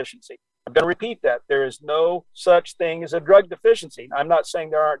drug deficiency. I'm going to repeat that. There is no such thing as a drug deficiency. I'm not saying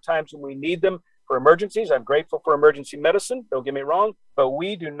there aren't times when we need them for emergencies. I'm grateful for emergency medicine. Don't get me wrong, but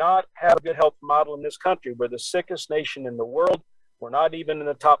we do not have a good health model in this country. We're the sickest nation in the world. We're not even in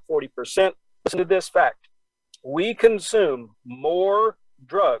the top 40%. Listen to this fact. We consume more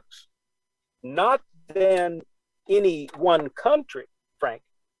drugs, not than any one country, Frank.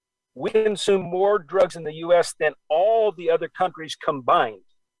 We consume more drugs in the U.S. than all the other countries combined.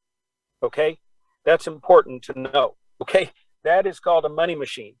 Okay? That's important to know. Okay? That is called a money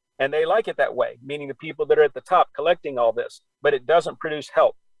machine. And they like it that way, meaning the people that are at the top collecting all this. But it doesn't produce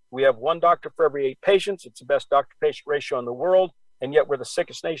health. We have one doctor for every 8 patients. It's the best doctor-patient ratio in the world. And yet we're the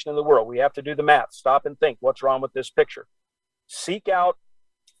sickest nation in the world. We have to do the math. Stop and think. What's wrong with this picture? seek out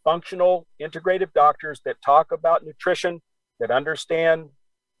functional integrative doctors that talk about nutrition, that understand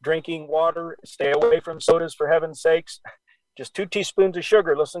drinking water, stay away from sodas for heaven's sakes. Just 2 teaspoons of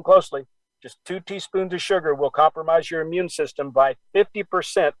sugar, listen closely, just 2 teaspoons of sugar will compromise your immune system by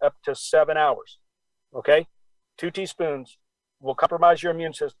 50% up to 7 hours. Okay? 2 teaspoons will compromise your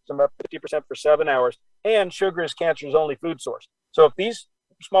immune system up 50% for 7 hours. And sugar is cancer's only food source. So if these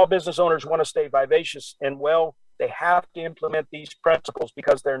small business owners want to stay vivacious and well, they have to implement these principles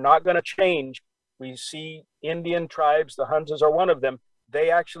because they're not going to change. We see Indian tribes, the Hunzas are one of them.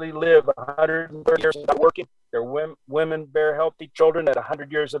 They actually live 130 years without working. Their women bear healthy children at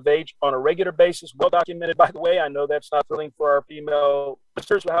 100 years of age on a regular basis. Well documented, by the way. I know that's not thrilling for our female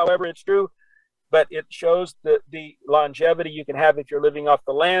listeners, however, it's true. But it shows the longevity you can have if you're living off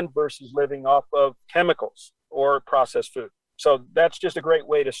the land versus living off of chemicals or processed food. So that's just a great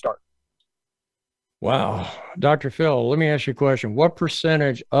way to start. Wow. Dr. Phil, let me ask you a question. What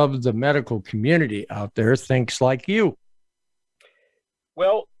percentage of the medical community out there thinks like you?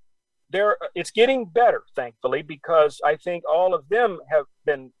 Well, it's getting better, thankfully, because I think all of them have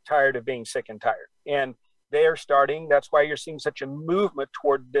been tired of being sick and tired. And they are starting, that's why you're seeing such a movement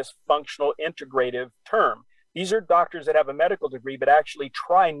toward this functional integrative term. These are doctors that have a medical degree, but actually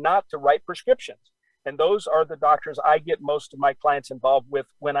try not to write prescriptions. And those are the doctors I get most of my clients involved with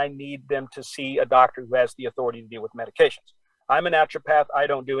when I need them to see a doctor who has the authority to deal with medications. I'm a naturopath. I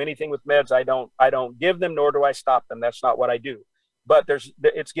don't do anything with meds. I don't give them, nor do I stop them. That's not what I do. But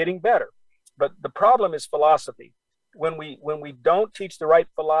it's getting better. But the problem is philosophy. When we don't teach the right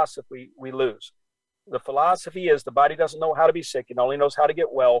philosophy, we lose. The philosophy is the body doesn't know how to be sick. It only knows how to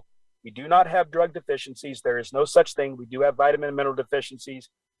get well. We do not have drug deficiencies. There is no such thing. We do have vitamin and mineral deficiencies.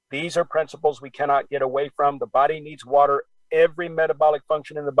 These are principles we cannot get away from. The body needs water. Every metabolic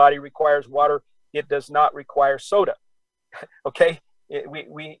function in the body requires water. It does not require soda. Okay?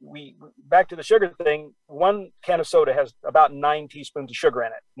 We back to the sugar thing. 1 can of soda has about 9 teaspoons of sugar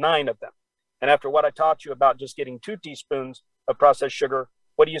in it, 9 of them. And after what I taught you about just getting 2 teaspoons of processed sugar,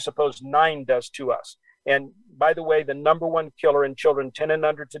 what do you suppose 9 does to us? And by the way, the #1 killer in children 10 and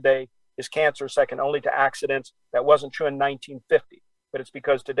under today is cancer, second only to accidents. That wasn't true in 1950, but it's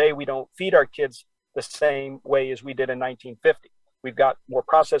because today we don't feed our kids the same way as we did in 1950. We've got more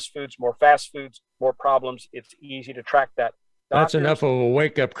processed foods, more fast foods, more problems. It's easy to track that. That's enough of a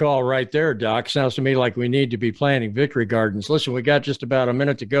wake-up call right there, Doc. Sounds to me like we need to be planting victory gardens. Listen, we got just about a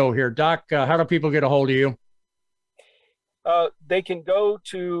minute to go here. Doc, how do people get a hold of you? They can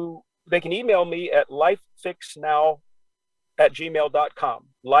email me at lifefixnow@gmail.com.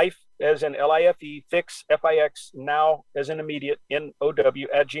 Life as in L-I-F-E, fix, F-I-X, now as in immediate, N-O-W,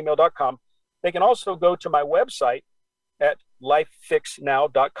 @gmail.com. They can also go to my website at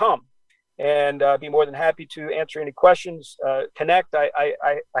lifefixnow.com. And be more than happy to answer any questions, connect.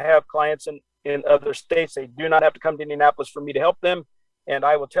 I have clients in other states. They do not have to come to Indianapolis for me to help them. And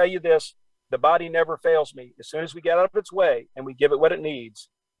I will tell you this, the body never fails me. As soon as we get out of its way and we give it what it needs,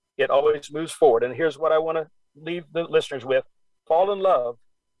 it always moves forward. And here's what I want to leave the listeners with. Fall in love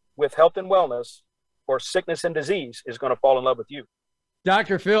with health and wellness, or sickness and disease is going to fall in love with you.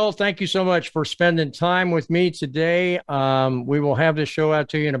 Dr. Phil, thank you so much for spending time with me today. We will have this show out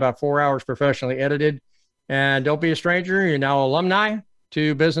to you in about 4 hours, professionally edited. And don't be a stranger. You're now alumni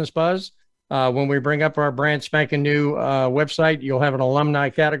to BizZne BuzZ. When we bring up our brand spanking new website, you'll have an alumni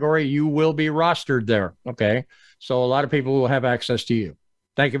category. You will be rostered there. Okay. So a lot of people will have access to you.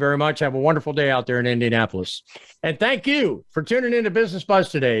 Thank you very much. Have a wonderful day out there in Indianapolis. And thank you for tuning into BizZne BuzZ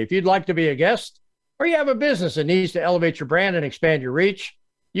today. If you'd like to be a guest, or you have a business that needs to elevate your brand and expand your reach,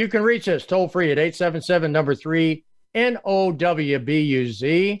 you can reach us toll free at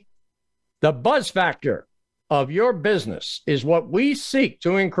 877-3-NOWBUZ. The buzz factor of your business is what we seek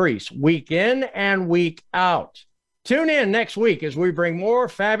to increase week in and week out. Tune in next week as we bring more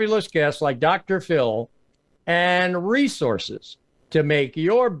fabulous guests like Dr. Phil and resources to make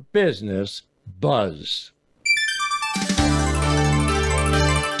your business buzz.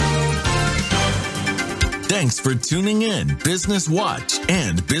 Thanks for tuning in Business Watch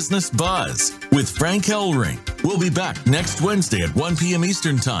and Business Buzz with Frank Helring. We'll be back next Wednesday at 1 p.m.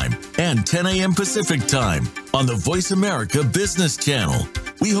 Eastern Time and 10 a.m. Pacific Time on the Voice America Business Channel.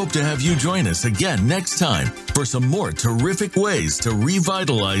 We hope to have you join us again next time for some more terrific ways to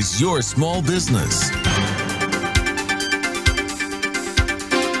revitalize your small business.